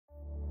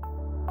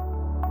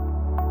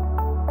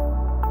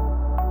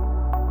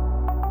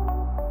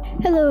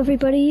Hello,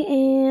 everybody,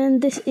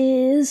 and this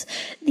is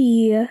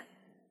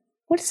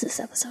what is this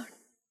episode?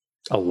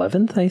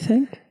 11th, I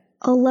think?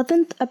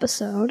 11th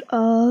episode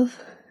of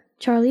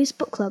Charley's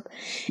Book Club,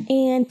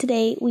 and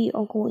today we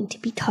are going to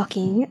be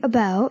talking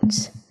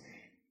about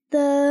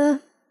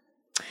the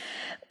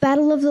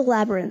Battle of the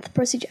Labyrinth,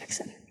 Percy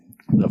Jackson.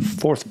 The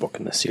fourth book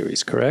in the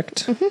series,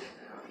 correct? Mm-hmm.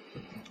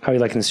 How are you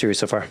liking the series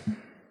so far?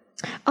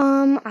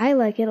 I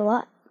like it a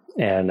lot.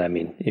 And, I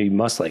mean, you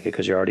must like it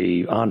because you're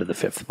already on to the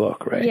fifth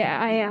book, right?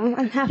 Yeah, I am.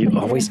 I'm happy. You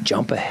always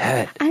jump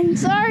ahead. I'm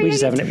sorry.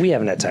 We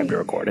haven't had time to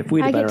record. If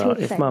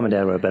Mom and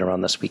Dad would have been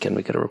around this weekend,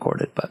 we could have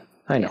recorded. But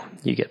I know,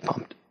 you get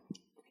pumped.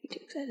 Too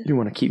excited. You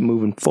want to keep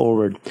moving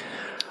forward.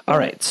 All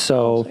right,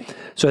 so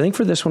I think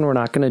for this one, we're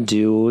not going to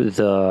do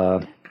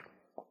the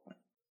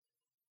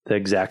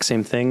exact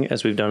same thing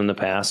as we've done in the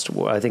past.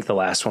 I think the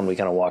last one we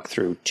kind of walked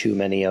through too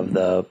many of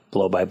the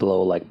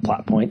blow-by-blow like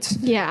plot points.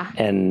 Yeah.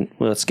 And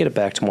let's get it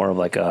back to more of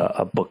like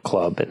a book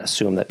club and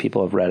assume that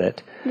people have read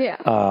it.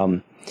 Yeah.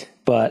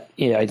 But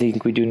yeah, I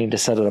think we do need to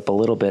set it up a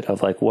little bit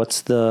of like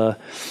what's the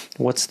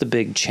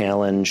big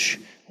challenge?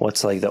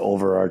 What's like the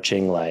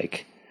overarching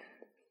like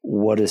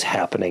what is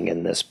happening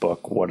in this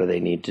book? What do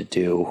they need to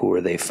do? Who are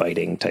they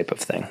fighting? Type of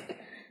thing.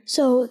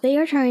 So they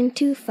are trying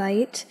to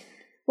fight.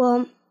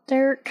 Well,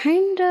 they're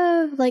kind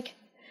of like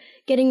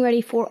getting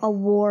ready for a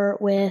war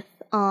with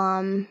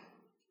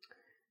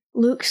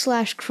Luke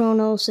 /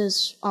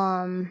 Kronos'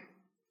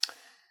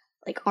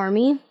 like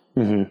army.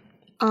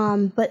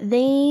 Mm-hmm. But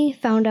they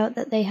found out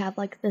that they have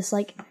like this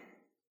like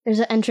there's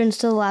an entrance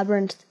to the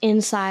labyrinth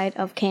inside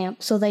of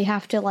camp, so they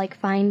have to like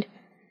find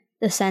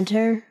the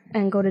center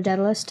and go to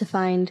Daedalus to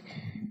find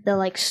the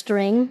like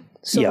string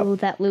so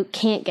that Luke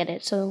can't get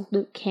it, so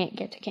Luke can't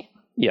get to camp.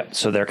 Yeah,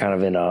 so they're kind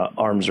of in a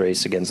arms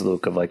race against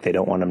Luke of like they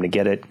don't want him to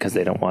get it because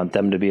they don't want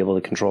them to be able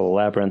to control the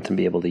labyrinth and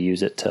be able to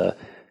use it to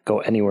go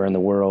anywhere in the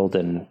world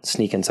and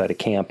sneak inside a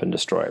camp and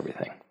destroy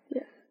everything.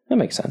 Yeah, that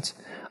makes sense.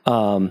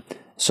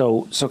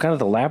 So kind of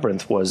the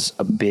labyrinth was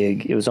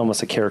it was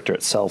almost a character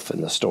itself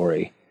in the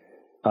story,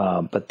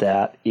 but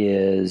that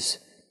is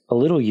a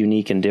little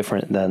unique and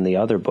different than the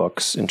other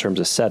books in terms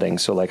of setting.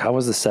 So like, how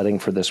was the setting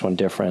for this one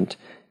different?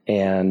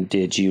 And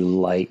did you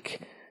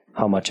like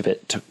how much of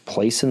it took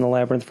place in the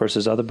labyrinth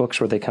versus other books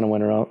where they kind of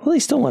went around? Well, they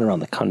still went around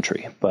the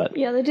country, but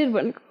yeah, they did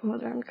went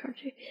around the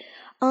country.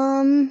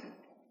 I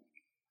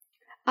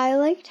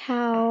liked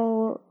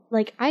how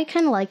I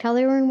kind of liked how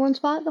they were in one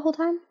spot the whole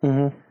time.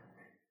 Mm-hmm.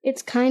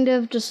 It's kind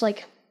of just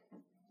like,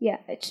 yeah,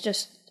 it's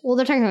just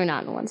they're technically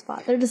not in one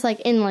spot. They're just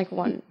like in like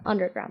one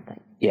underground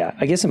thing. Yeah,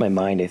 I guess in my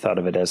mind I thought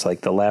of it as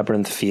like the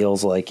labyrinth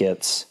feels like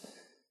it's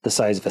the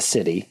size of a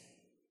city,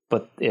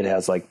 but it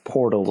has like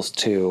portals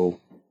to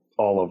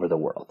all over the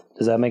world.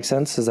 Does that make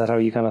sense? Is that how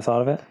you kind of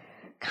thought of it?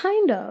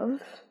 Kind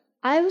of.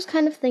 I was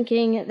kind of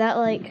thinking that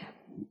like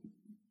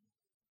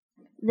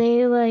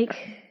they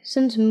like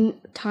since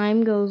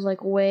time goes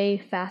like way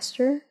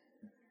faster,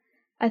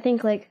 I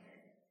think like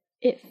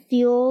it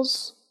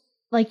feels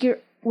like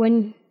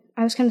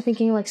I was kind of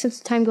thinking like since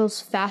time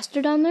goes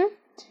faster down there,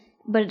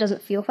 but it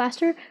doesn't feel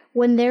faster,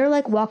 when they're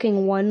like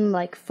walking one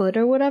like foot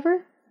or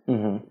whatever,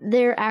 mm-hmm.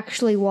 they're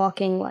actually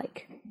walking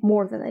like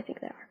more than they think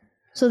they are.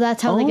 So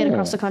that's how they get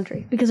across the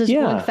country, because it's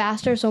going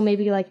faster. So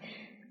maybe like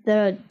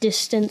the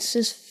distance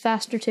is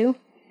faster too.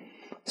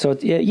 So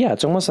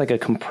it's almost like a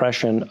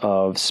compression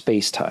of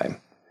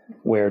space-time,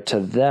 where to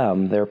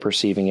them they're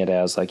perceiving it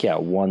as like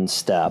one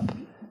step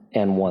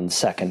and 1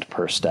 second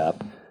per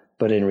step,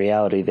 but in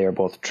reality they're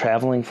both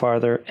traveling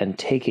farther and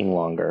taking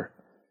longer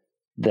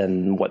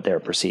than what they're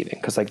perceiving.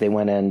 Because like they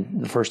went in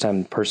the first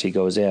time Percy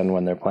goes in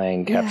when they're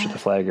playing Capture the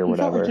Flag or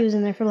whatever. Felt like he was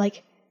in there for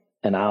like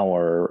an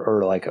hour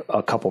or like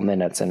a couple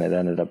minutes, and it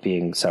ended up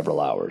being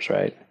several hours,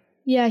 right?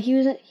 Yeah, he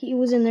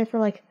was in there for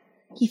like,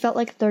 he felt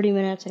like 30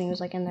 minutes, and he was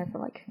like in there for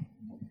like,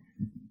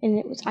 and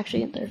it was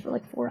actually in there for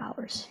like 4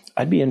 hours.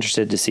 I'd be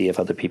interested to see if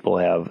other people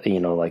have,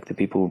 like the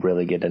people who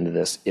really get into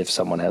this, if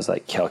someone has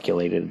like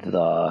calculated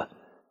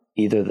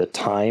either the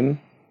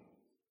time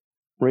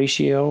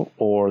ratio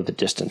or the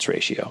distance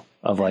ratio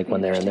of like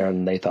when they're in there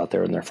and they thought they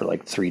were in there for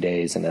like 3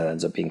 days and it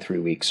ends up being 3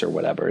 weeks or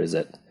whatever. Is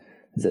it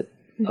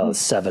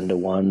 7 to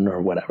 1 or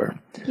whatever?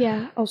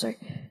 Yeah. Oh, sorry.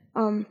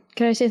 Can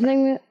I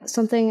say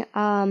something?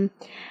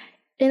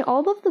 In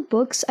all of the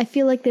books, I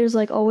feel like there's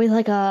like always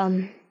like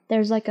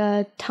there's like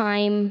a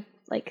time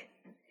like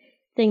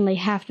thing they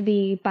have to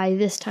be by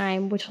this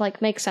time, which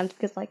like makes sense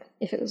because like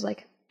if it was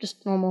like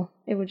just normal,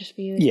 it would just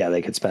be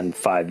they could spend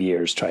 5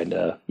 years trying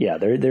to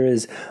there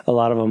is a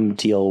lot of them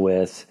deal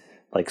with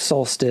like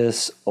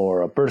solstice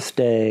or a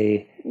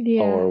birthday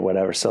or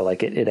whatever, so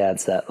like it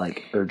adds that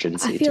like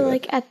urgency to it. I feel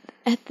like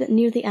at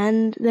near the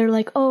end they're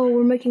like, oh,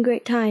 we're making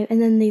great time, and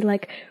then they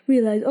like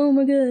realize, oh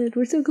my god,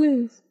 we're so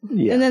close,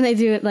 and then they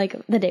do it like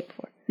the day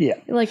before.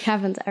 It like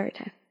happens every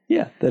time.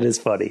 Yeah, that is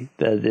funny.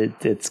 That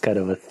it's kind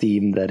of a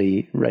theme that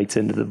he writes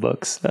into the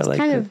books. It's like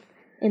kind of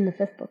in the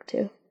 5th book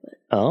too. But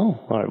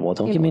all right. Well,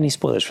 don't give me any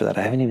spoilers for that.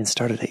 I haven't even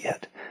started it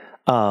yet.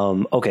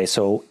 Okay,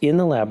 so in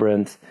the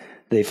labyrinth,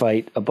 they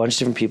fight a bunch of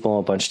different people,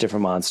 a bunch of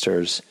different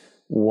monsters.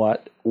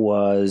 what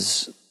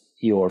was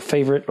your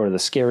favorite or the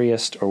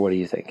scariest, or what do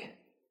you think?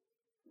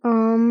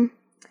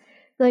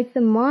 Like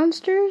the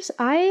monsters,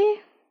 it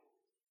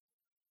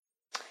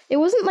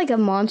wasn't like a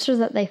monster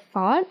that they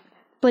fought,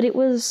 but it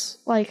was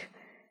like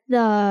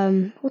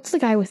what's the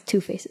guy with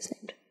two faces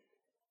named?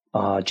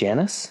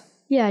 Janice?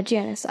 Yeah,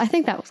 Janice. I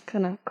think that was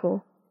kind of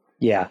cool.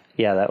 Yeah,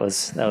 that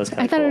was kind of cool.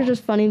 I thought it was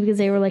just funny because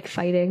they were like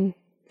fighting.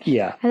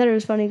 Yeah. I thought it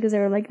was funny because they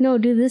were like, no,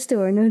 do this to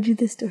her, no, do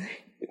this to her.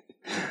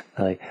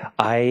 Like,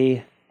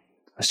 I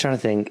was trying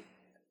to think,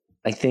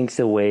 I think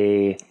the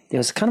way, it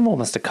was kind of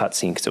almost a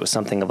cutscene because it was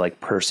something of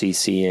like Percy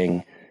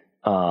seeing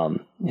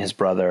his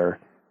brother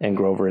and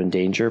Grover in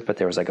danger, but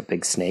there was like a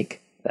big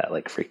snake that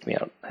like freaked me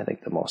out. I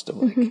think the most of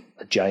like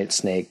a giant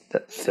snake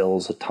that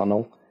fills a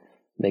tunnel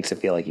makes it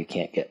feel like you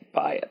can't get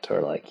by it,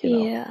 or like, you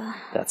know, yeah,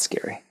 that's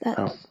scary.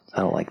 I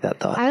don't like that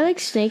thought. I like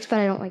snakes, but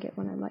I don't like it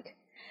when I'm like,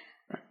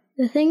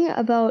 the thing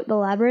about the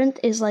Labyrinth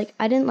is like,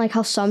 I didn't like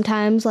how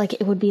sometimes like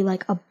it would be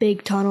like a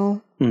big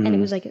tunnel and it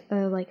was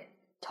like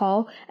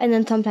tall, and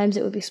then sometimes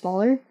it would be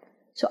smaller.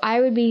 So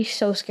I would be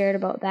so scared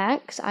about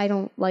that because I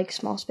don't like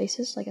small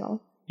spaces like at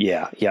all.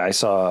 Yeah. I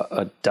saw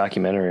a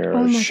documentary or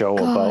a show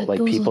about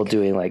like people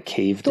doing like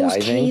cave diving.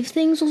 Those cave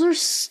things, those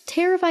are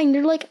terrifying.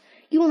 They're like,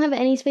 you don't have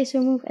any space to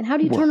move, and how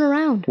do you turn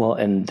around? Well,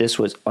 and this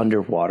was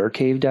underwater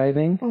cave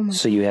diving,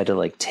 so you had to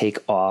like take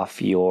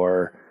off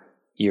your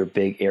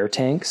big air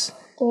tanks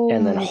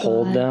and then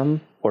hold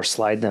them or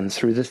slide them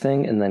through the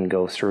thing and then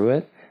go through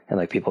it, and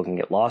like people can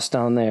get lost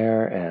down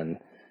there, and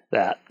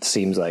that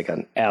seems like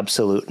an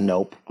absolute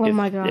nope.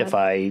 My God!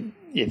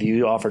 If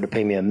you offered to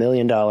pay me $1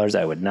 million,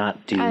 I would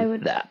not do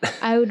that.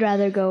 I would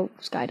rather go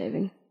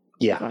skydiving.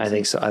 Yeah, honestly. I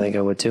think so. I think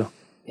I would too.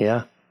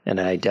 Yeah, and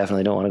I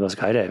definitely don't want to go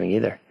skydiving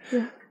either.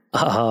 Yeah.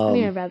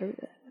 I'd rather do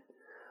that.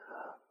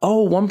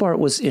 Oh, one part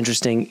was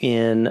interesting.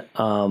 In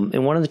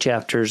one of the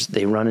chapters,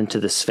 they run into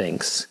the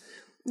Sphinx.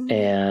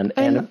 And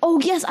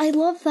oh yes, I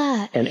love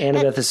that. And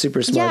Annabeth is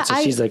super smart,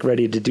 so she's like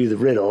ready to do the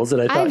riddles.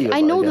 And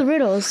I know the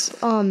riddles.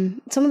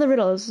 Some of the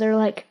riddles, they're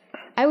like,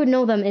 I would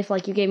know them if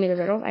like you gave me the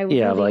riddle. I would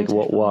know like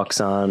what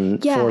walks on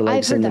 4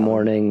 legs in the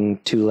morning,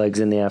 2 legs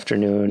in the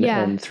afternoon,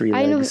 and 3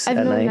 legs at night.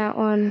 I've known that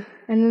one,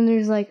 and then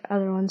there's like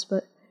other ones,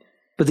 But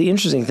the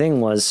interesting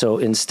thing was, so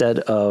instead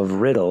of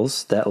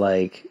riddles that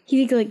like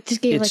he like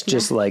just gave it's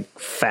just like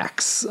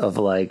facts of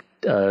like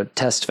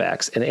test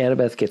facts, and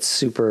Annabeth gets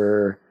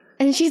super.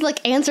 And she's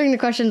like answering the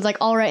questions like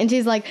all right, and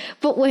she's like,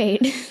 but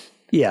wait.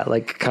 Yeah,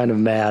 like kind of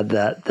mad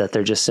that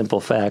they're just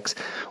simple facts.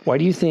 Why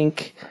do you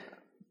think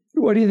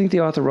the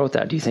author wrote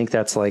that? Do you think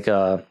that's like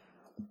a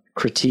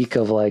critique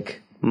of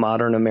like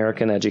modern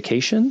American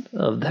education,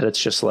 of that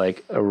it's just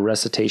like a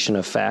recitation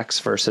of facts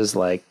versus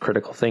like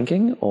critical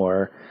thinking,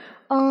 or?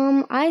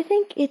 I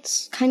think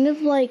it's kind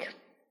of like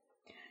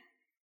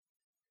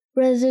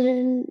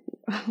resident.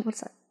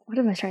 What's that? What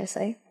am I trying to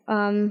say?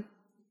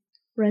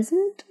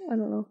 Resident? I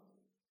don't know.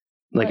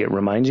 Like it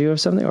reminds you of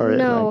something, or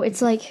no?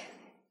 It's like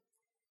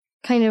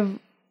kind of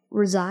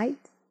resides.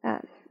 I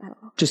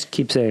don't know. Just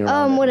keep saying.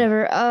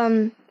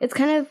 Whatever. It's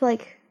kind of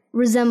like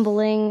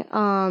resembling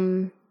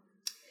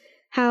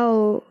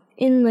how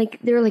in like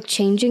they're like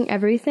changing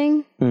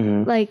everything.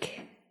 Mm-hmm.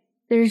 Like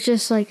there's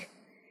just like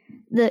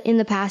in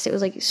the past it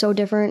was like so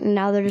different, and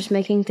now they're just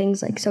making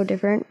things like so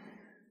different.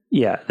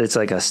 Yeah, it's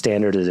like a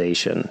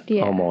standardization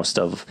almost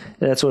of.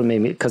 That's what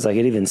made me, because like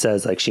it even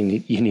says like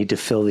you need to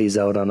fill these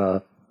out on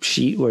a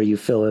sheet where you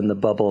fill in the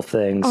bubble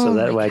thing, so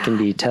that way I can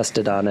be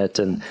tested on it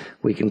and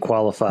we can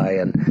qualify.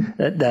 And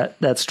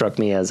that struck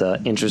me as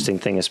a interesting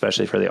thing,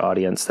 especially for the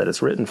audience that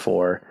it's written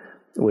for,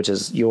 which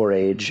is your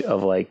age,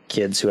 of like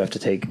kids who have to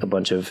take a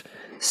bunch of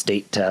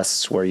state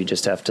tests where you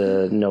just have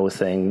to know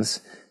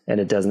things. And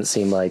it doesn't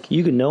seem like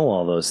you can know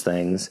all those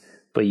things,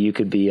 but you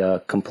could be a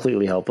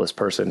completely helpless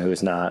person who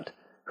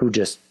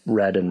just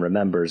read and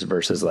remembers,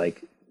 versus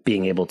like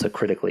being able to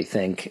critically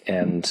think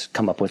and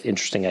come up with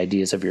interesting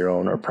ideas of your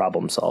own or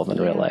problem solve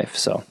in real life.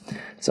 So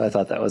I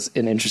thought that was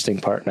an interesting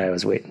part, and I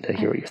was waiting to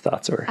hear what your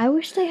thoughts were. I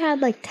wish they had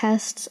like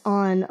tests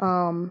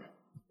on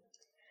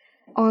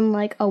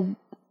like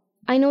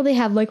I know they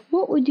have like,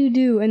 what would you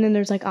do? And then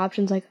there's like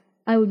options like,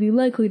 I would be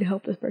likely to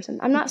help this person.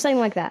 I'm not saying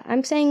like that.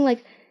 I'm saying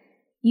like,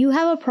 you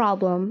have a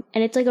problem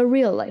and it's like a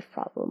real life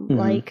problem. Mm-hmm.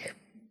 Like,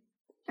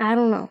 I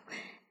don't know.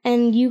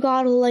 And you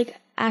gotta like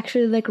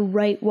actually like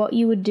write what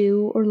you would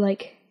do, or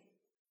like,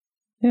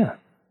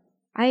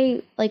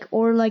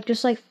 or like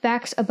just like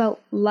facts about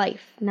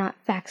life, not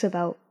facts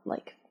about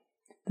like.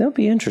 That would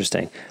be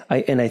interesting.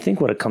 I think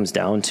what it comes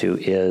down to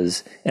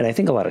is, and I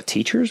think a lot of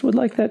teachers would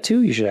like that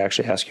too. You should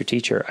actually ask your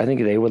teacher. I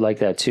think they would like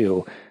that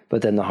too.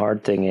 But then the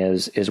hard thing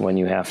is when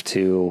you have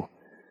to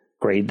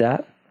grade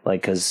that.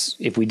 Like, because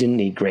if we didn't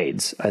need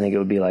grades, I think it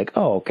would be like,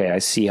 oh, okay, I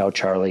see how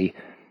Charley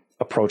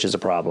approaches a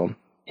problem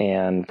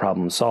and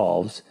problem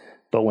solves.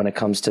 But when it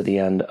comes to the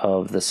end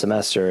of the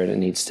semester and it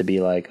needs to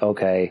be like,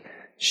 okay,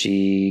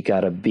 she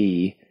got a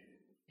B,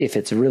 if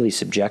it's really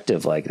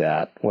subjective like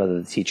that, whether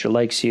the teacher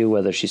likes you,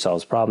 whether she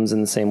solves problems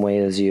in the same way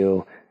as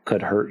you,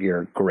 could hurt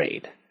your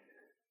grade.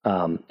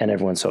 And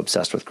everyone's so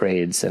obsessed with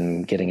grades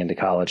and getting into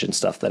college and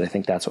stuff that I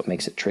think that's what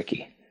makes it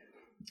tricky.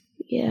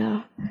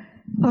 Yeah.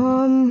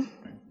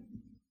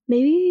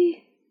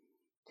 Maybe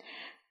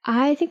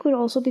I think it would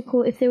also be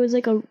cool if there was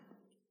like a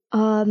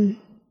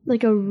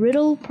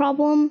riddle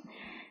problem,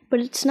 but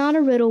it's not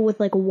a riddle with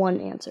like one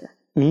answer.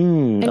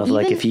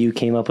 If you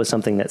came up with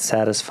something that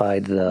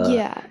satisfied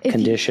the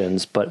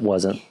conditions but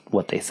wasn't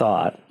what they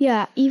thought.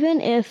 Yeah,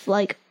 even if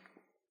like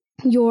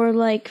you're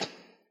like,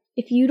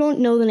 if you don't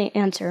know the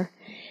answer,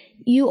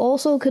 you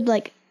also could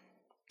like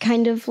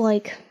kind of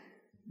like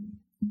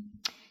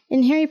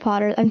in Harry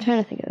Potter, I'm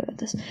trying to think about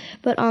this,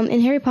 but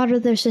in Harry Potter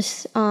there's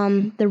this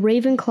the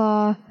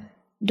Ravenclaw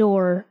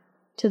door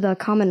to the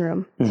common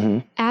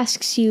room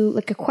asks you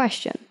like a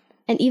question,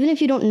 and even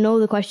if you don't know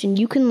the question,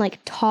 you can like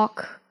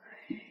talk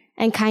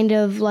and kind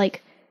of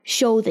like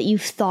show that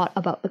you've thought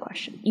about the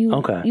question.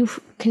 You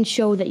can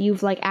show that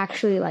you've like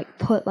actually like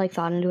put like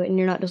thought into it, and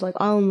you're not just like,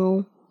 I don't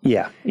know.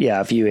 Yeah.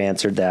 If you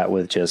answered that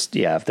with just,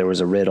 if there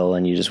was a riddle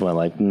and you just went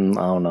like, I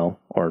don't know,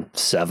 or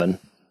 7,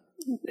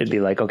 it'd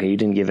be like, okay, you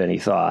didn't give any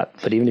thought.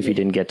 But even if you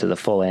didn't get to the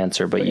full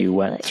answer, but you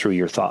went through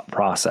your thought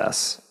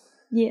process.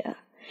 Yeah.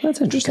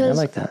 That's interesting. Because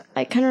I like that.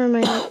 I kind of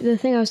remind the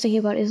thing I was thinking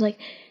about is like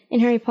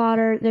in Harry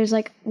Potter, there's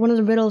like one of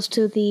the riddles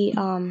to the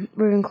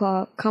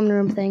Ravenclaw common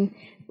room thing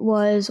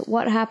was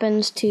what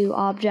happens to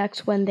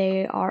objects when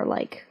they are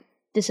like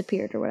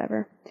disappeared or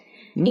whatever.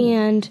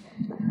 And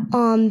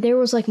there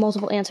was like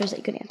multiple answers that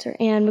you could answer,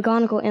 and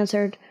McGonagall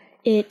answered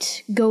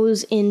it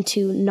goes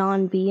into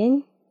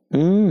non-being.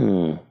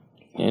 Interesting.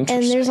 And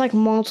there's like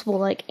multiple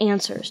like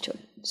answers to it,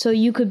 so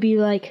you could be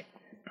like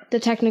the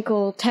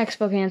technical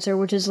textbook answer,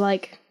 which is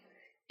like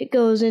it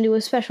goes into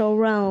a special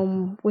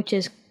realm which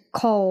is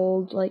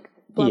called like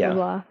blah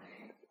blah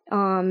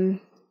blah,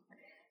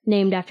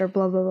 named after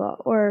blah blah blah,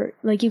 or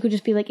like you could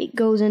just be like it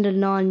goes into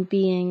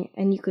non-being,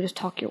 and you could just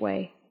talk your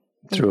way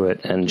through it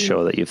and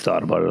show that you've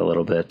thought about it a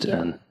little bit.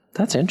 And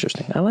that's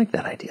interesting. I like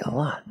that idea a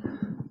lot.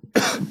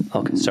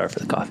 Okay, sorry for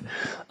the cough.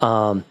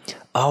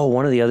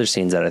 One of the other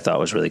scenes that I thought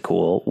was really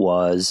cool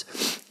was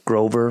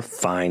Grover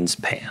finds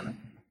Pan.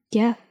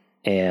 Yeah.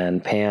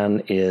 And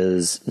Pan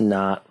is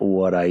not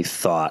what I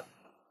thought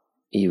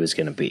he was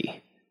going to be.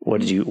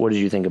 What did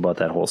you think about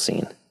that whole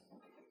scene?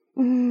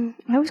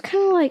 I was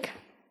kind of like,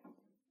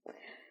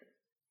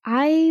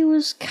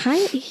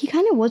 he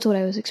kind of was what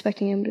I was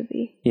expecting him to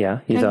be. Yeah,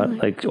 you thought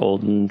like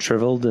old and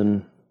shriveled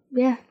and...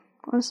 Yeah,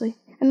 honestly.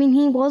 I mean,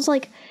 he was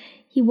like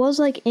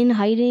in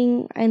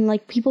hiding, and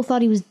like people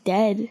thought he was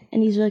dead,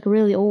 and he's like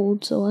really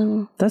old, so I don't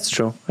know. That's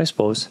true, I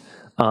suppose.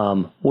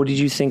 What did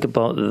you think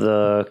about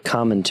the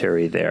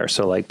commentary there?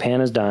 So like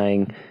Pan is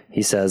dying,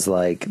 he says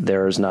like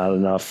there's not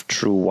enough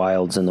true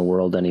wilds in the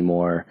world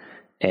anymore,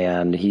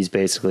 and he's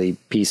basically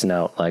peacing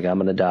out, like I'm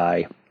gonna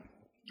die,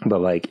 but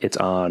like it's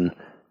on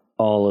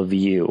all of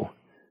you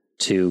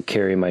to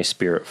carry my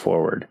spirit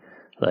forward.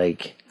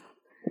 Like,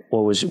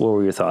 what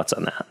were your thoughts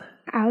on that?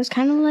 I was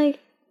kind of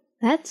like,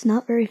 that's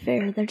not very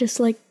fair. They're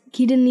just like,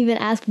 he didn't even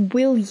ask,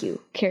 will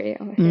you carry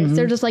on my spirit?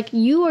 They're just like,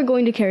 you are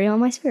going to carry on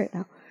my spirit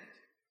now.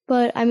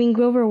 But I mean,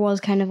 Grover was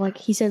kind of like,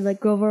 he said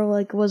like Grover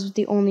like was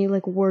the only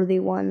like worthy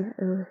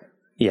one.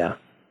 Yeah.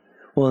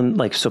 Well, and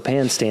like, so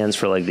Pan stands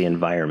for like the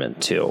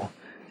environment too.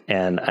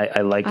 And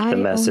I liked the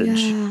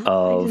message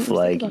of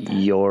like,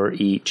 you're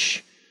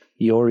each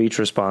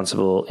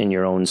responsible in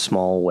your own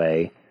small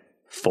way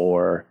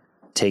for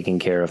taking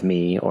care of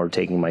me or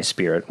taking my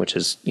spirit, which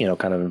is,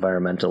 kind of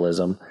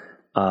environmentalism.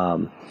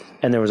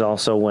 And there was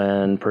also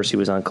when Percy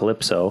was on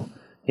Calypso,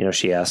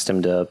 she asked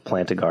him to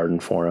plant a garden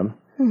for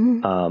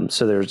him.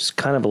 So there's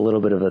kind of a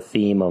little bit of a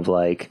theme of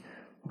like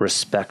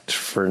respect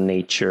for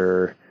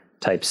nature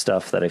type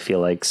stuff that I feel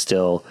like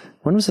still...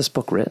 When was this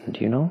book written?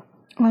 Do you know?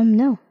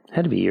 No. It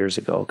had to be years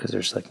ago because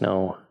there's like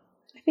no...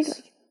 I think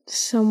like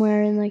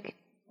somewhere in like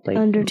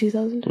under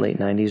 2000. Late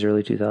 90s,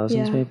 early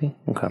 2000s, maybe?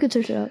 Okay. You could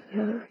search it out.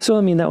 Yeah. So,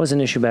 I mean, that was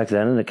an issue back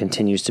then, and it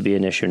continues to be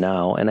an issue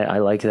now. And I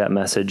like that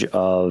message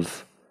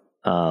of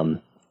that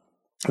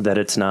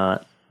it's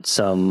not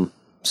some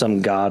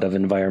god of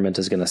environment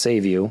is going to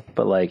save you,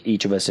 but like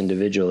each of us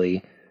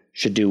individually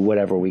should do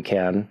whatever we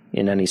can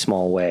in any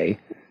small way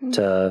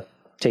to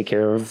take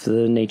care of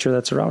the nature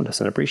that's around us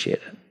and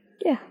appreciate it.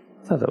 Yeah.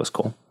 I thought that was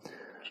cool.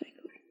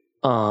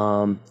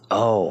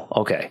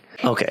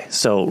 Okay.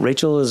 So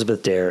Rachel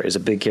Elizabeth Dare is a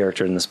big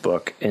character in this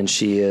book, and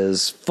she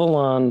is full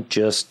on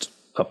just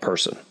a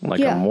person, like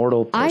a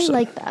mortal person. I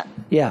like that.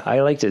 Yeah, I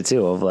liked it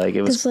too. Of like,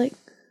 it was like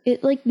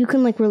it like you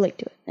can like relate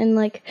to it, and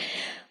like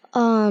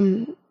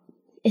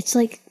it's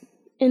like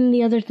in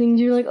the other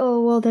things you're like,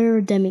 oh well, they're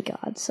a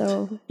demigod,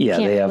 so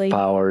they have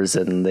powers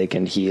and they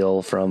can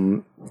heal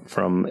from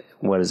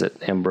what is it,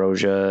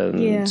 ambrosia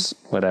and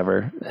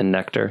whatever and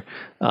nectar.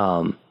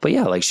 But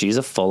yeah, like she's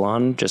a full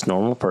on just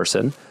normal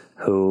person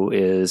who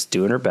is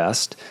doing her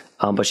best,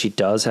 but she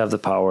does have the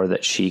power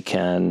that she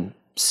can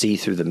see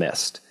through the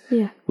mist.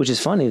 Yeah, which is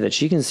funny that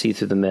she can see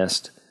through the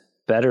mist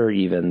better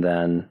even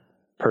than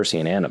Percy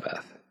and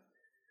Annabeth.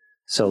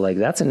 So like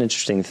that's an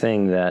interesting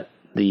thing that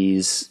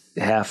these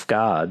half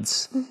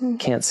gods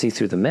can't see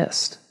through the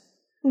mist.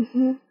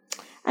 Mm-hmm.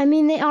 I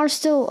mean, they are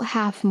still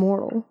half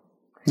mortal.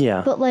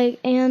 Yeah. But, like,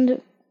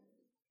 and,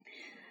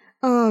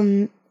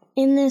 in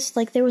this,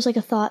 like, there was, like,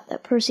 a thought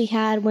that Percy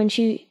had when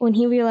he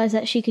realized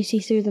that she could see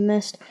through the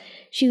mist.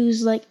 She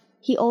was, like,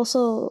 he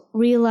also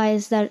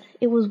realized that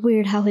it was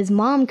weird how his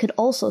mom could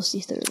also see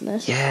through the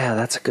mist. Yeah,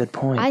 that's a good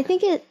point. I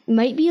think it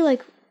might be,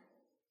 like,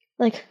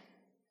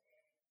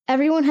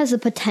 everyone has the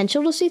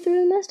potential to see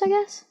through the mist, I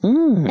guess.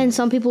 And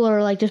some people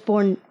are, like, just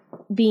born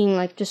being,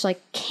 like, just,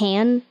 like,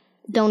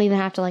 don't even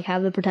have to, like,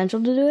 have the potential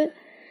to do it.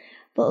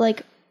 But,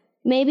 like,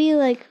 maybe,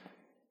 like,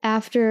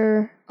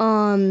 after,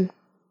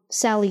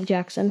 Sally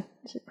Jackson,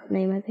 is her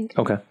name, I think.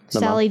 Okay.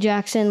 Sally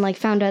Jackson, like,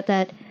 found out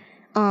that,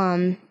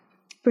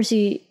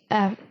 Percy,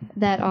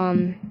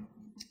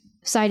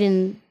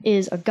 Sidon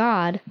is a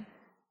god,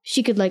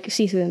 she could, like,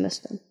 see through the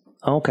mist then.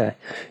 Okay.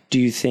 Do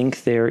you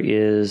think there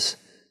is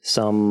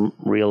some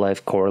real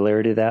life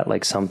corollary to that?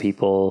 Like some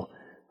people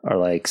are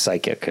like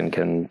psychic and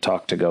can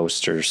talk to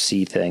ghosts or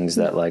see things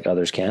that like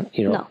others can't?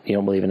 You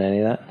don't believe in any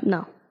of that?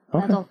 No. Okay.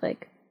 That's all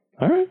fake.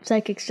 All right.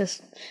 Psychics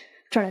just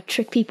try to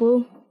trick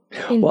people.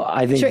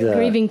 I think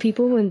grieving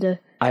people into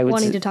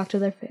wanting to talk to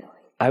their family.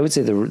 I would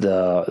say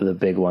the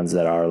big ones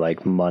that are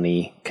like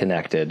money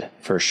connected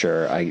for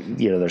sure.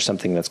 There's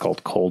something that's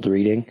called cold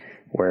reading,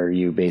 where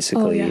you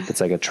basically, it's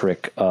like a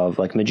trick of,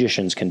 like,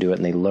 magicians can do it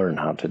and they learn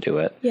how to do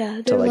it.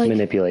 Yeah. To, like,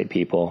 manipulate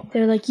people.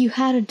 They're like, you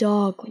had a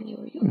dog when you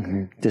were younger.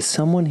 Mm-hmm. Does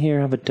someone here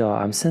have a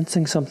dog? I'm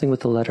sensing something with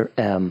the letter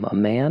M. A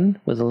man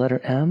with the letter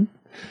M?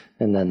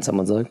 And then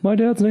someone's like, my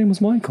dad's name was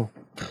Michael.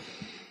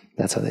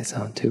 That's how they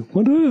sound, too.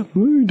 My dad. Are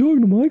you talking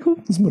to Michael?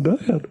 It's my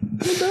dad.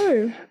 My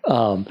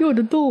dad. You're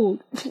the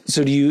dog.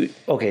 So do you,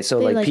 okay, so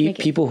like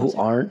people who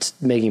aren't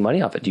making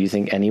money off it, do you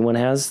think anyone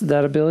has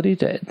that ability,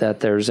 that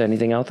there's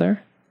anything out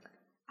there?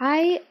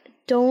 I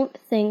don't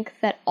think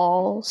that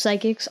all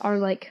psychics are,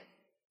 like,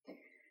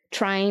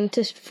 trying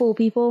to fool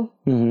people.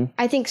 Mm-hmm.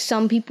 I think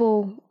some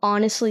people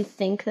honestly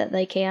think that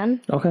they can.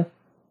 Okay.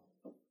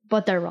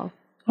 But they're wrong.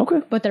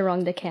 Okay. But they're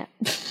wrong, they can't.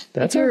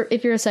 That's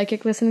if you're a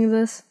psychic listening to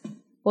this,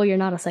 well, you're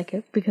not a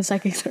psychic because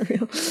psychics are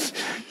real.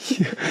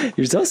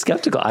 You're so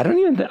skeptical. I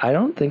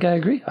don't think I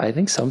agree. I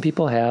think some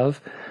people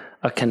have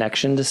a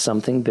connection to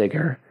something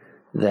bigger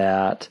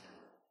that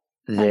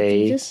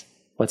they...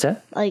 What's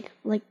that? Like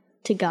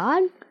to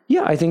God?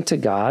 Yeah, I think to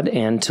God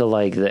and to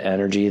like the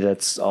energy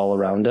that's all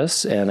around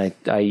us. And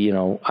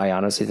I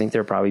honestly think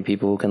there are probably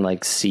people who can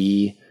like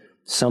see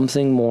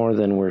something more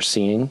than we're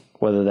seeing,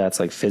 whether that's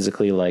like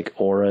physically like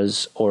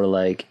auras or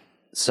like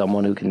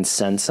someone who can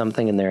sense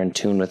something and they're in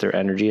tune with their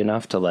energy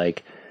enough to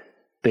like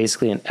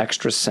basically an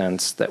extra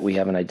sense that we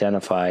haven't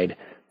identified,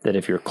 that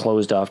if you're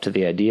closed off to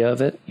the idea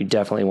of it, you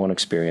definitely won't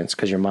experience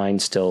because your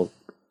mind still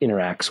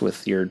interacts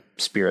with your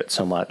spirit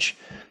so much.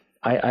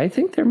 I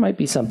think there might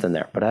be something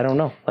there, but I don't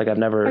know. Like I've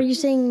never... Are you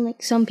saying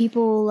like some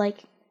people, like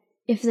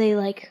if they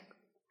like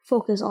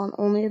focus on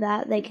only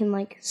that, they can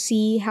like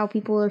see how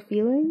people are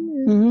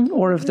feeling? Mm-hmm.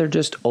 Or if they're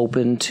just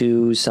open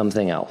to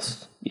something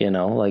else,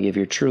 like if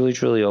you're truly,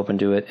 truly open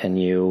to it and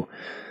you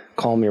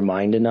calm your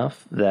mind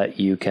enough that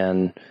you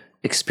can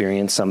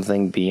experience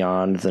something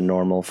beyond the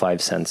normal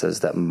five senses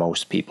that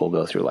most people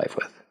go through life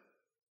with.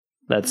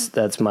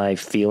 That's my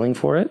feeling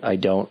for it. I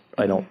don't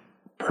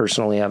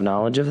personally have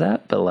knowledge of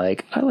that, but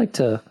like I like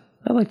to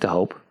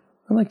hope.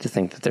 I like to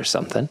think that there's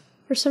something.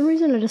 For some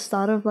reason I just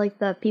thought of like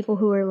the people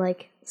who are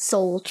like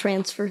soul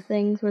transfer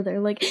things where they're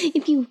like,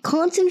 if you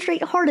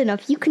concentrate hard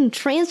enough you can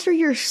transfer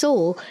your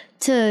soul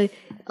to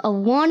a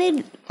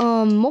wanted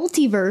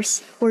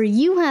multiverse where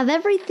you have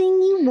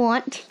everything you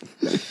want.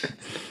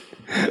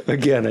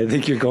 Again, I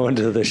think you're going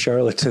to the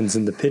charlatans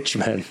and the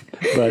pitchmen,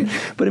 but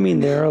I mean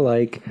there are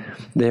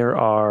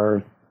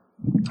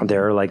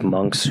like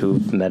monks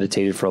who've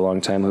meditated for a long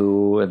time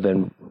who have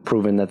been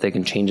proven that they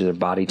can change their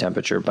body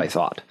temperature by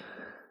thought.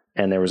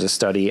 And there was a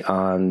study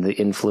on the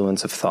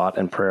influence of thought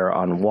and prayer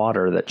on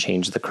water that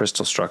changed the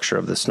crystal structure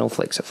of the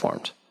snowflakes it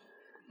formed.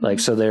 Like,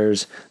 so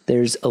there's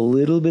a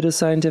little bit of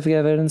scientific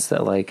evidence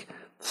that like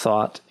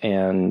thought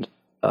and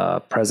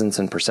presence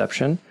and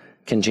perception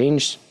can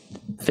change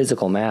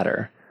physical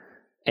matter.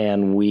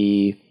 And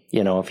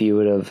if you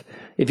would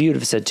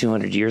have said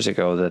 200 years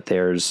ago that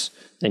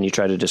and you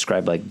try to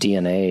describe like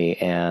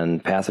DNA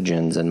and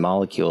pathogens and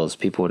molecules,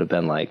 people would have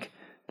been like,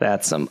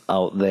 that's some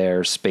out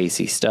there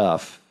spacey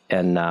stuff.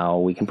 And now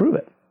we can prove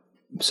it.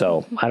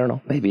 So I don't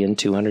know, maybe in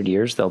 200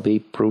 years, there'll be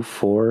proof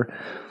for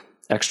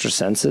extra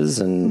senses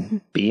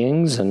and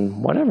beings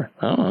and whatever.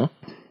 I don't know.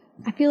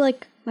 I feel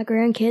like my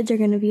grandkids are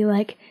going to be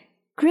like,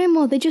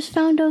 Grandma, they just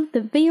found out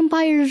that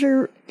vampires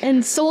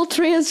and soul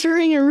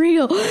transferring are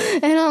real.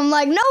 And I'm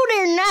like, no,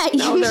 they're not,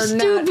 you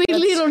stupid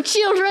little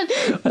children.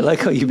 I like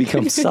how you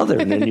become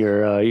Southern and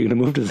you're going to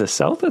move to the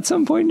South at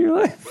some point in your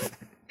life.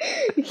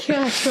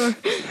 Yeah, sure.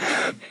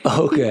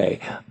 Okay.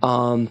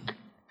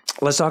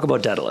 Let's talk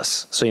about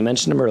Daedalus. So you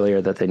mentioned him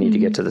earlier that they need to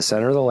get to the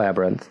center of the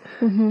labyrinth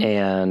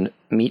and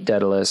meet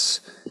Daedalus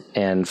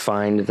and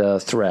find the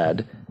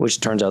thread, which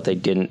turns out they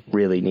didn't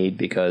really need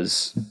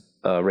because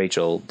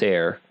Rachel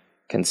Dare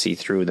can see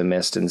through the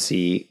mist and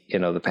see,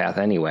 the path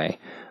anyway.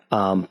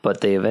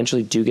 But they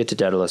eventually do get to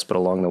Daedalus, but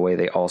along the way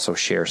they also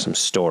share some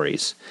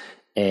stories.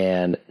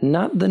 And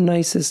not the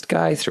nicest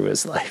guy through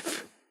his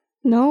life.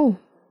 No.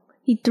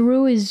 He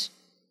threw his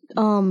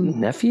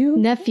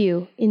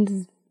nephew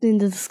into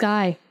the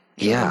sky.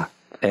 Yeah.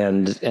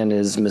 And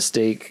his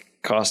mistake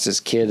cost his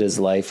kid his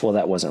life. Well,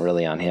 that wasn't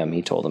really on him.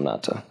 He told him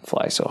not to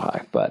fly so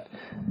high. But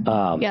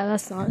yeah,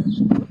 that's not.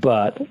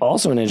 But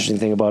also an interesting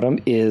thing about him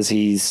is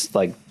he's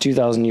like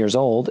 2,000 years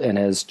old and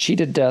has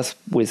cheated death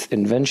with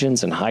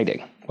inventions and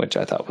hiding, which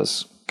I thought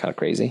was kind of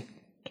crazy.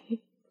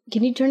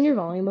 Can you turn your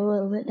volume a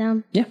little bit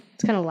down? Yeah.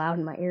 It's kind of loud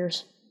in my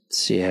ears.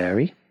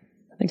 Sorry.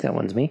 I think that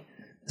one's me.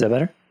 Is that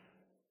better?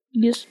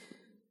 Yes.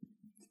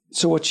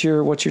 So what's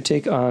your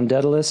take on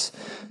Daedalus?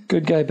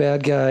 Good guy,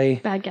 bad guy?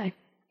 Bad guy.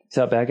 Is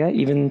that bad guy?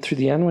 Even through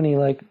the end when he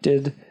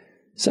did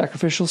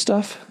sacrificial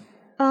stuff?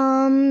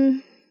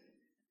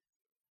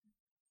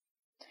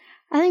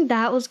 I think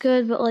that was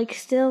good, but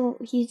still,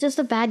 he's just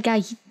a bad guy.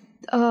 He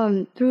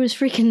threw his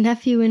freaking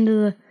nephew into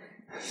the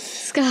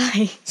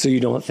sky. So you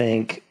don't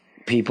think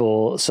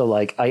people? So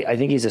I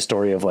think he's a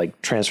story of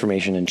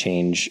transformation and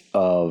change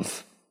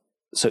of.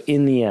 So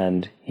in the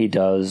end, he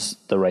does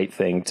the right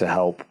thing to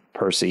help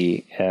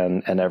Percy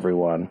and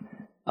everyone.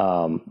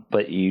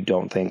 But you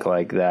don't think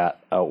that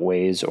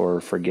outweighs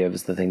or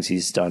forgives the things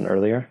he's done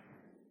earlier?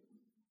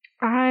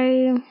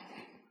 I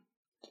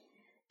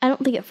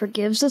don't think it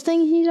forgives the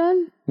thing he's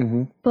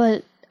done,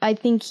 but I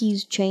think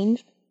he's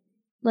changed.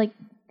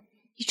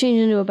 He's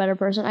changed into a better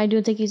person. I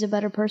do think he's a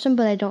better person,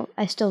 but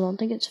I still don't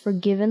think it's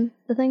forgiven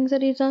the things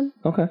that he's done.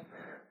 Okay.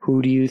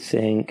 Who do you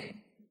think,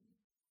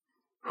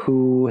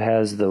 who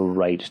has the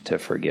right to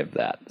forgive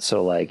that?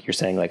 So you're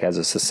saying as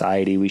a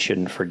society, we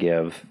shouldn't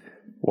forgive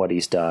what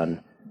he's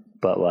done,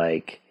 but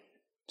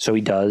so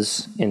he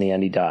does, in the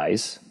end he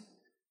dies,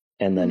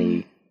 and then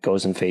he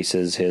goes and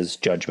faces his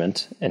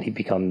judgment, and he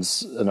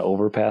becomes an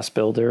overpass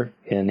builder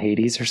in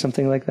Hades or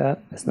something like that.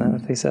 Isn't that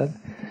what they said?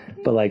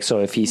 But so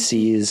if he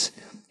sees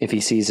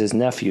his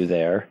nephew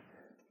there,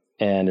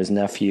 and his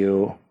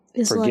nephew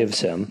forgives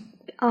him,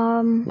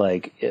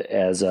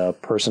 as a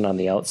person on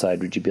the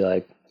outside, would you be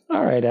like,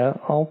 all right,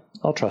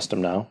 I'll trust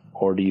him now?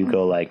 Or do you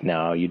go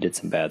no, you did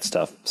some bad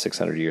stuff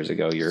 600 years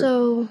ago.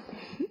 So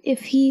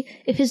if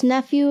his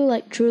nephew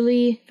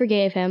truly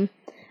forgave him,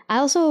 I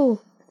also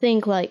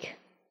think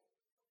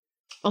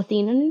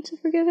Athena needs to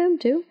forgive him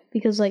too,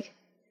 because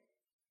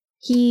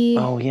he.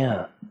 Oh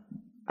yeah.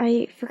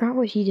 I forgot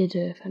what he did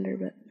to offend her,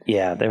 but.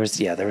 Yeah, there was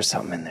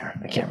something in there.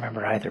 I can't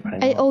remember either, but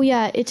I know.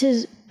 It's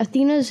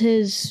Athena's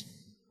his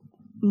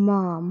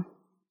mom,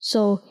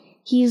 so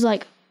he's I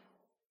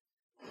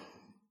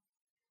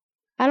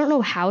don't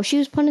know how she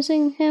was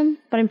punishing him,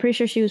 but I'm pretty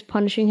sure she was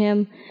punishing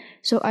him.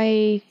 So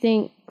I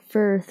think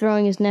for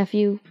throwing his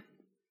nephew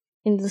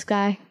into the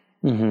sky.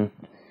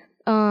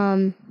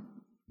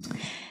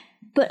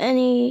 But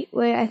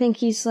anyway, I think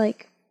he's I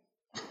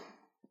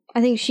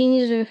think she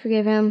needs to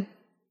forgive him.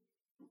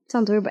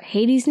 Sounds weird, but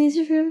Hades needs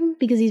to forgive him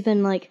because he's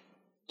been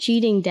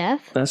cheating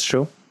death. That's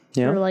true.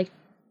 Yeah. For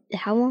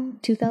how long?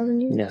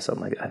 2,000 years? Yeah,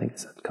 something like that. I think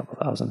it's a couple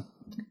thousand.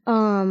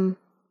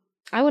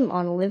 I wouldn't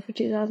want to live for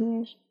 2,000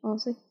 years,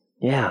 honestly.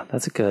 Yeah,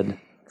 that's a good.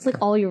 It's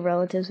all your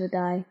relatives would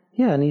die.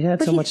 Yeah, and he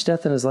had so much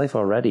death in his life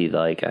already.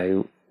 But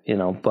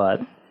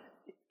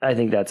I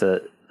think that's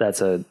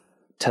a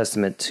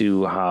testament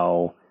to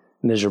how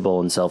miserable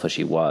and selfish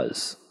he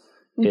was.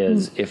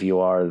 Is if you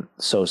are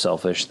so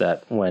selfish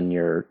that when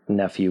your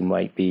nephew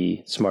might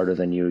be smarter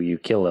than you, you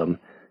kill him,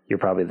 you're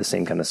probably the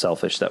same kind of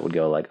selfish that would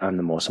go I'm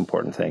the most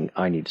important thing.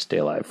 I need to stay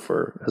alive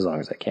for as long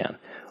as I can.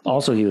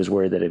 Also, he was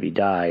worried that if he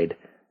died,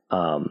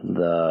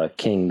 the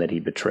king that he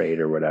betrayed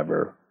or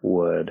whatever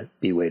would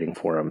be waiting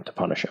for him to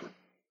punish him.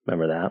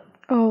 Remember that?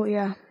 Oh,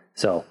 yeah.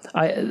 So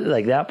I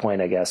that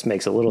point, I guess,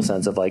 makes a little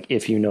sense of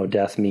if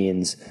death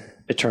means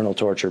eternal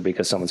torture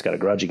because someone's got a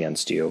grudge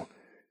against you,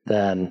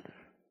 then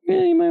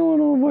you might want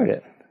to avoid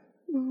it.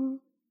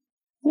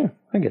 Yeah,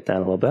 I get that a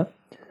little bit.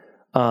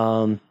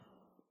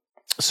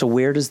 So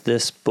where does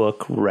this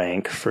book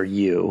rank for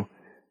you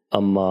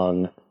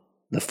among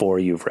the 4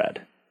 you've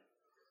read?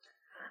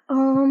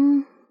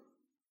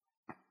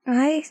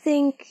 I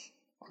think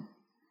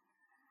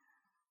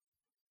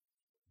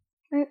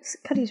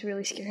Cuddy's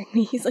really scaring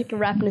me. He's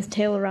wrapping his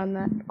tail around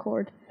that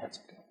cord. That's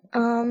okay.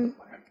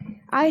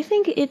 I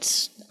think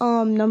it's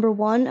number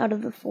 1 out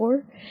of the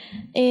 4,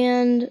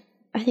 and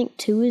I think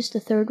 2 is the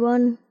third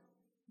one.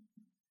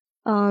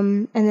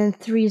 And then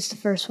 3 is the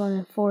first one,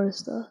 and 4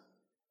 is the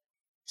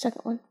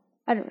second one.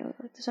 I don't really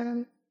like the second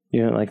one.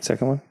 You didn't like the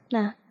second one?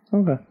 Nah.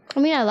 Okay. I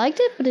mean, I liked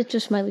it, but it's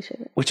just my least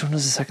favorite. Which one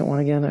was the second one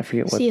again? I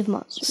forget what. Sea of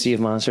Monsters. Sea of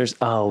Monsters.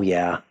 Oh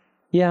yeah,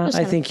 yeah.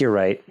 I think you're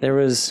right. There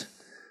was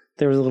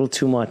a little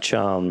too much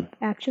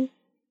action.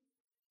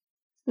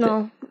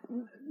 No.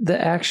 The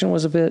action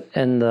was a bit,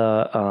 and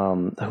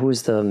the who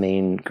was the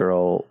main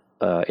girl?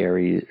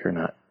 Aries or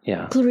not?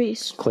 Yeah.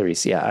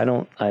 Clarice. Yeah. I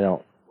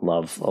don't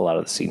love a lot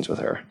of the scenes with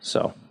her.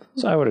 So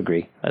I would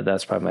agree.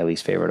 That's probably my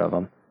least favorite of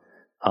them.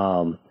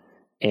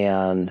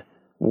 And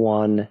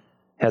 1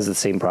 has the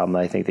same problem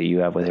I think that you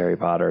have with Harry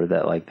Potter,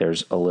 that like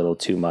there's a little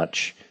too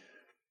much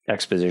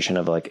exposition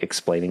of like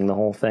explaining the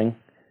whole thing.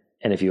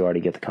 And if you already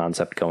get the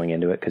concept going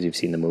into it because you've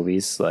seen the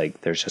movies,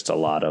 like there's just a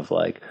lot of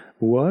like,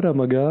 what? Oh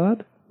my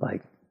God.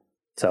 Like,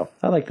 so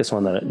I like this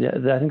one.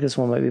 I think this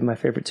one might be my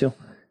favorite too.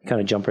 Kind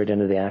of jump right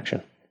into the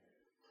action.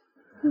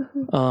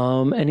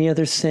 Mm-hmm. Any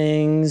other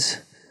things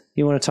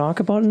you want to talk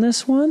about in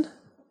this one?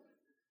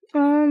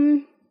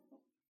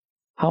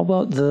 How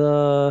about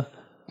the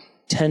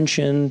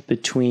tension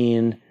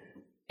between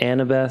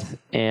Annabeth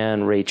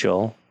and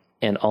Rachel,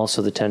 and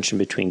also the tension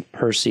between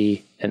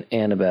Percy and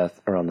Annabeth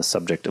around the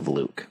subject of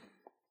Luke?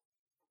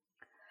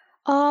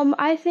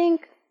 I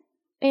think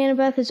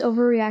Annabeth is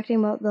overreacting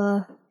about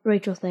the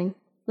Rachel thing.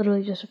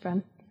 Literally just a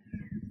friend,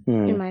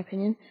 in my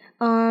opinion.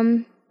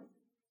 And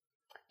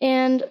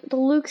the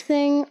Luke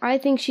thing, I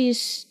think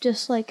she's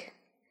just like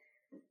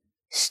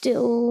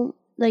still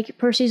like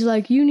Percy's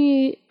like,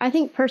 I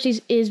think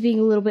Percy's is being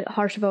a little bit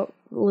harsh about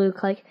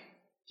Luke. Like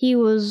he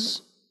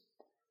was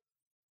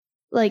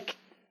like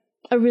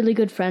a really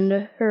good friend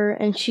to her,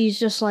 and she's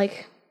just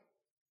like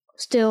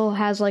still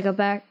has like a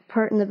back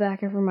part in the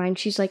back of her mind.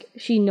 She's like,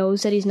 she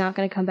knows that he's not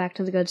going to come back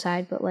to the good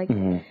side, but like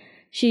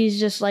she's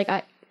just like,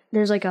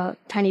 there's like a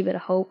tiny bit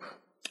of hope.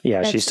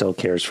 Yeah, she still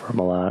cares for him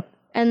a lot.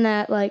 And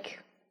that like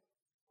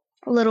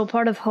a little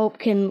part of hope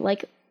can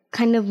like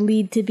kind of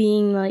lead to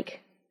being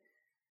like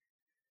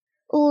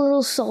a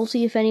little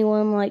salty if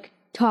anyone like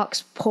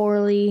talks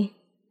poorly.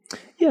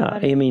 Yeah,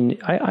 I mean,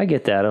 I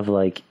get that of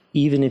like,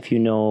 even if you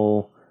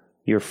know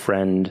your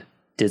friend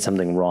did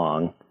something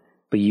wrong,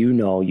 but you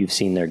know you've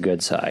seen their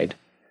good side,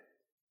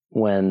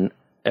 when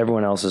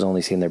everyone else has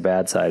only seen their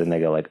bad side and they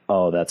go like,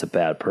 oh, that's a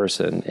bad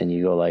person. And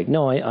you go like,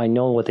 no, I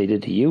know what they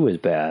did to you is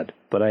bad,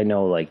 but I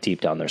know like deep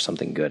down there's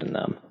something good in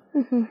them.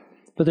 Mm-hmm.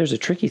 But there's a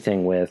tricky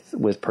thing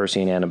with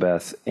Percy and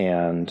Annabeth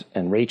and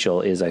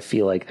Rachel is I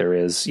feel like there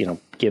is, you know,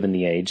 given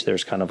the age,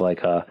 there's kind of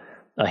like a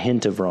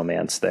hint of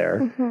romance there.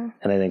 Mm-hmm.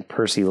 And I think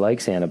Percy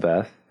likes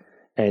Annabeth,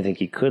 and I think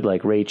he could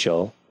like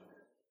Rachel,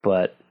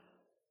 but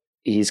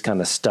he's kind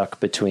of stuck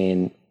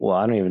between, well,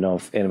 I don't even know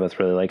if Annabeth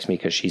really likes me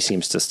because she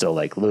seems to still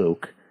like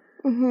Luke,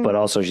 but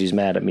also she's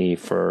mad at me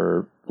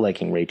for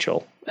liking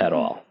Rachel at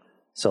all.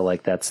 So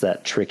like that's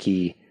that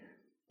tricky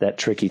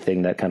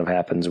thing that kind of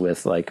happens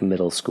with like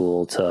middle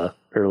school to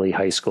early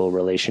high school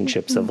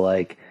relationships of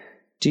like,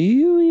 do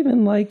you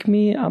even like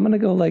me? I'm going to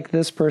go like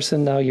this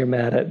person. Now you're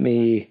mad at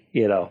me,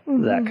 you know,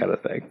 that kind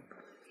of thing.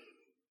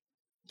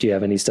 Do you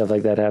have any stuff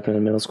like that happen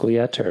in middle school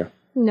yet? Or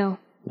No.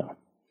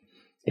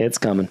 It's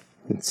coming.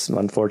 It's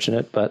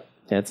unfortunate, but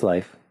it's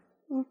life.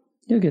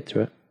 You'll get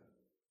through it.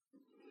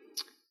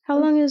 How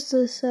long is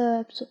this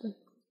episode?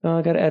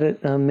 I got to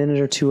edit a minute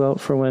or two out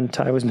for when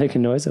Ty was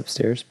making noise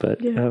upstairs,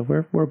 but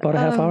we're about a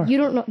half hour.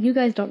 You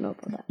guys don't know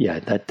about that. Yeah,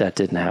 that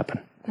didn't happen.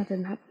 That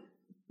didn't happen.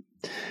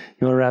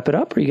 You want to wrap it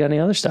up, or you got any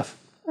other stuff?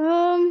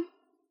 No,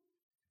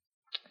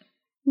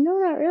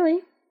 not really.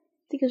 I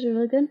think it was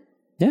really good.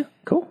 Yeah,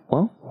 cool.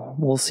 Well,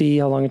 we'll see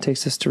how long it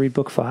takes us to read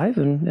book 5,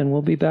 and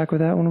we'll be back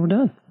with that when we're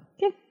done.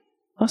 Okay.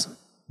 Awesome.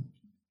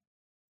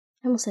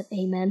 I almost said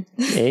amen.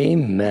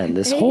 Amen.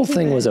 This whole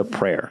thing was a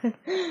prayer.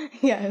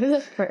 Yeah, it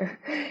was a prayer.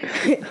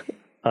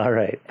 All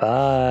right.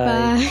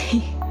 Bye.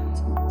 Bye.